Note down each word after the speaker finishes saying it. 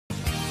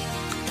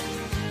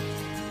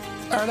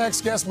Our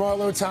next guest,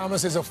 Marlo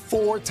Thomas, is a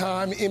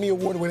four-time Emmy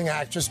Award-winning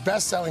actress,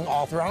 best-selling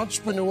author,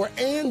 entrepreneur,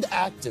 and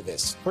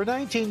activist. For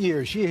 19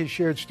 years, she has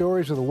shared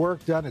stories of the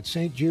work done at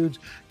St. Jude's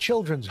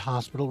Children's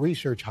Hospital,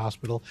 Research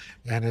Hospital,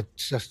 and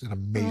it's just an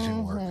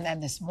amazing work.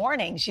 And this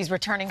morning, she's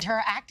returning to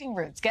her acting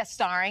roots, guest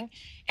starring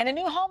in a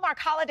new Hallmark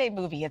holiday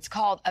movie. It's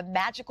called A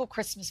Magical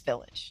Christmas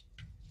Village.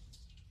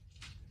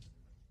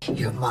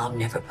 Your mom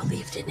never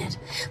believed in it,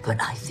 but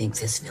I think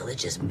this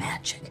village is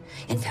magic.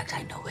 In fact,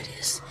 I know it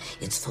is.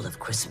 It's full of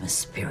Christmas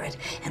spirit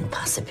and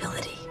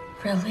possibility.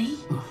 Really?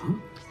 Mm-hmm.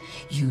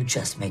 You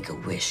just make a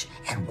wish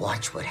and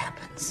watch what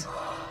happens.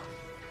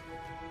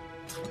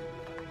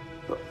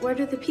 Where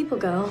do the people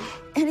go?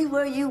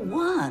 Anywhere you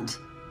want.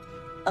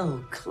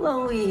 Oh,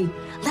 Chloe,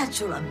 let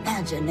your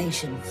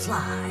imagination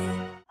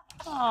fly.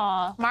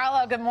 Aw.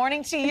 Marlo, good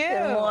morning to you.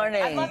 Good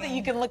morning. I love that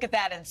you can look at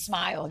that and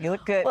smile. You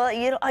look good. Well,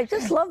 you know, I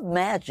just love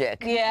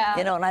magic. Yeah.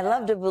 You know, and I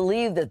love to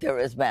believe that there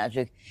is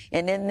magic.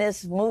 And in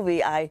this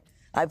movie, I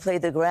play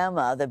the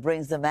grandma that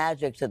brings the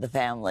magic to the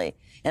family.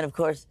 And, of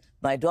course,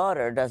 my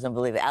daughter doesn't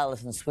believe it.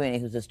 Allison Sweeney,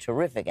 who's this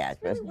terrific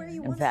actress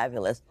and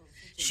fabulous,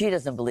 she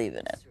doesn't believe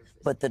in it.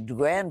 But the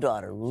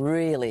granddaughter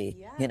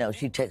really, you know,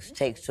 she takes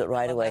to it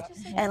right away.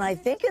 And I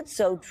think it's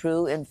so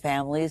true in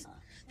families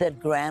that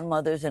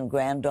grandmothers and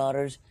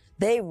granddaughters,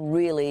 they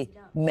really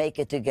make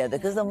it together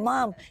because the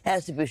mom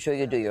has to be sure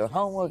you do your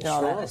homework and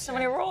all that. There's so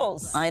many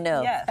rules. I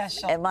know. Yeah.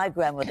 And my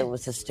grandmother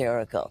was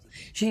hysterical.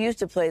 She used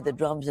to play the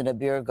drums in a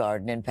beer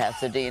garden in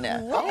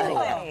Pasadena.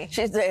 Really?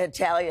 She's the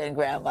Italian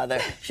grandmother.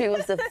 She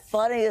was the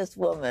funniest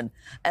woman.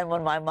 And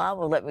when my mom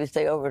would let me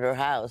stay over at her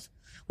house,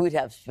 we'd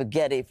have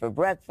spaghetti for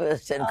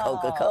breakfast and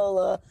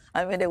Coca-Cola.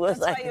 I mean, it was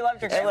That's why you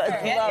loved your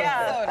grandparents.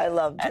 I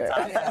loved her.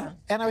 Awesome.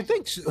 And I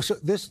think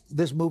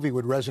this movie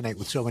would resonate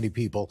with so many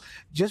people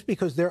just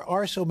because there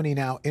are so many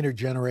now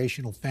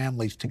intergenerational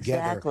families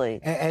together. Exactly.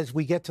 As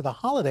we get to the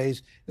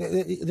holidays,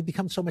 it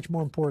becomes so much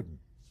more important.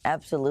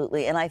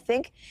 Absolutely. And I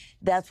think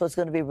that's what's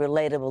going to be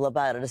relatable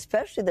about it,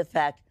 especially the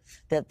fact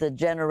that the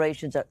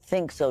generations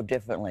think so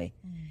differently.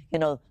 You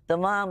know, the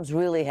moms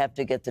really have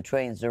to get the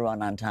trains to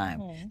run on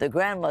time. The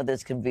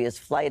grandmothers can be as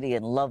flighty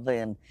and lovely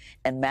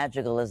and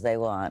magical as they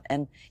want.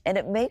 And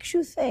it makes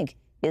you think,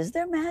 is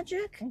there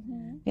magic?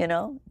 You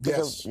know?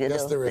 Yes,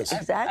 yes, there is.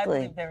 Exactly. I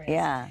believe there is.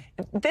 Yeah.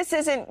 This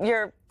isn't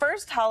your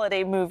first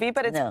holiday movie,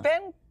 but it's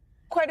been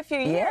quite a few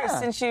years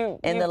since you've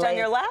done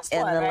your last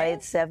one, In the right? late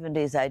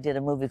 70s, I did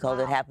a movie called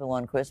It Happened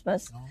One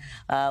Christmas,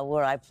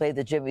 where I played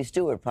the Jimmy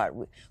Stewart part.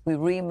 We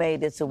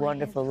remade It's a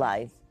Wonderful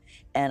Life,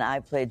 and I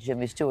played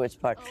Jimmy Stewart's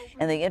part.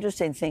 And the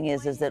interesting thing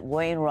is that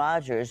Wayne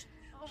Rogers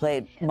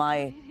played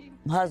my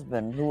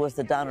husband, who was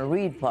the Donna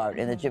Reed part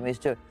in the Jimmy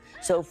Stewart.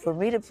 So for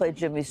me to play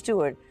Jimmy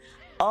Stewart,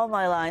 all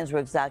my lines were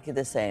exactly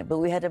the same, but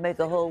we had to make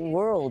a whole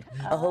world,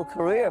 a whole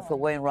career for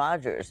Wayne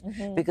Rogers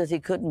because he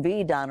couldn't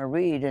be Donna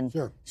Reed and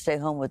stay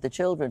home with the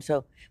children. So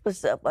it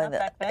was,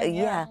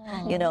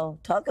 you know,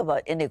 talk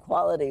about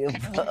inequality of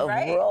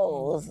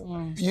roles.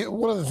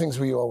 One of the things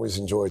we always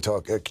enjoy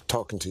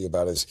talking to you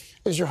about is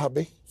your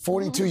hubby.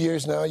 42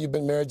 years now. You've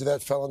been married to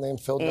that fellow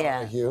named Phil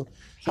Donahue.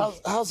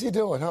 How's he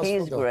doing?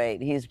 He's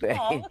great. He's great.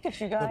 Oh, look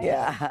at you guys.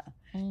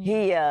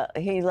 Yeah.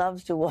 He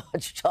loves to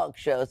watch talk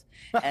shows.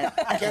 And,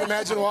 I can't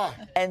imagine why.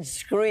 And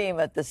scream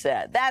at the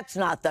set. That's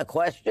not the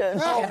question.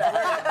 No,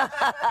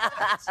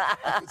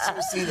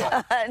 see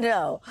that.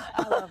 No.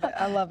 I love it.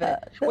 I love it.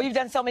 Well, you've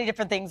done so many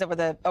different things over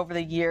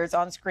the years,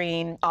 on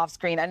screen, off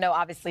screen. I know,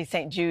 obviously,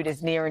 St. Jude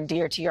is near and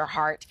dear to your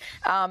heart.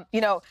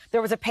 You know,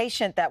 there was a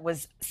patient that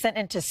was sent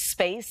into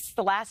space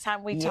the last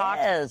time we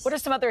talked. Yes. What are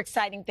some other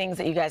exciting things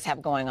that you guys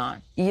have going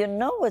on? You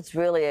know what's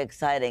really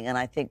exciting, and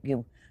I think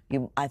you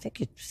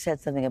said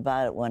something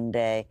about it one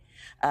day.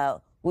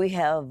 We're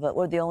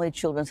the only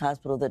children's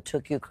hospital that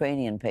took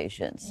Ukrainian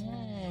patients.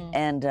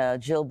 And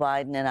Jill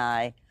Biden and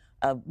I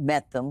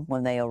met them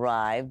when they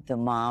arrived, the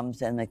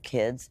moms and the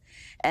kids.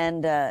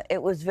 And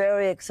it was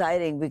very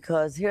exciting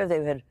because here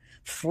they had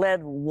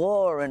fled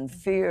war and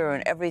fear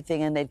and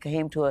everything, and they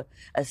came to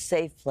a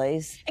safe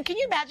place. And can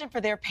you imagine for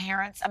their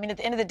parents? I mean, at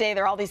the end of the day,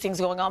 there are all these things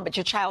going on, but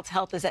your child's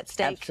health is at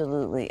stake.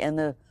 Absolutely. And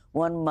the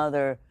one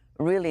mother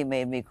really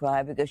made me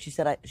cry because she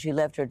said she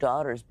left her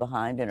daughters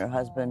behind and her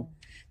husband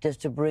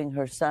just to bring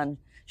her son.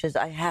 She says,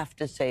 I have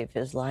to save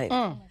his life.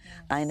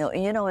 I know.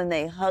 And, you know, and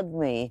they hugged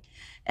me,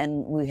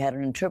 and we had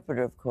an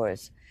interpreter, of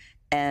course.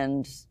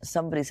 And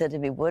somebody said to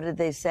me, what did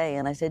they say?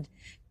 And I said,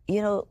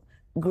 you know,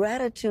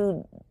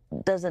 gratitude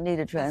doesn't need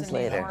a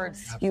translator.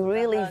 Words. You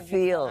really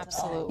feel,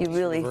 Absolutely. you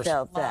really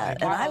felt that.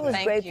 And I was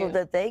grateful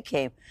that they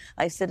came.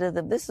 I said to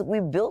them, we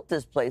built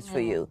this place for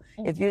you.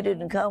 If you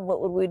didn't come, what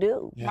would we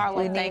do? Marlo,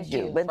 We need thank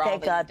you But for all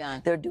thank that God you've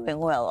done. they're doing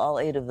well, all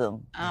 8 of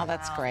them. Oh,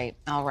 that's great.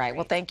 All right.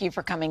 Well, thank you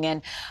for coming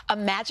in. A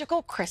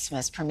Magical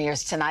Christmas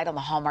premieres tonight on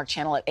the Hallmark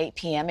Channel at 8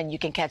 p.m. And you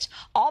can catch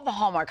all the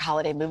Hallmark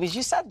holiday movies,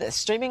 you said this,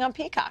 streaming on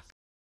Peacock.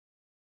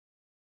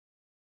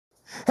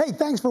 Hey,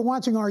 thanks for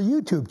watching our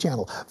YouTube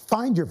channel.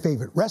 Find your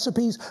favorite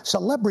recipes,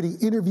 celebrity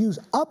interviews,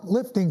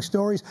 uplifting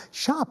stories,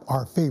 shop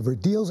our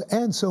favorite deals,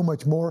 and so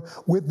much more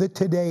with the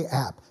Today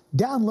app.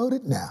 Download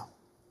it now.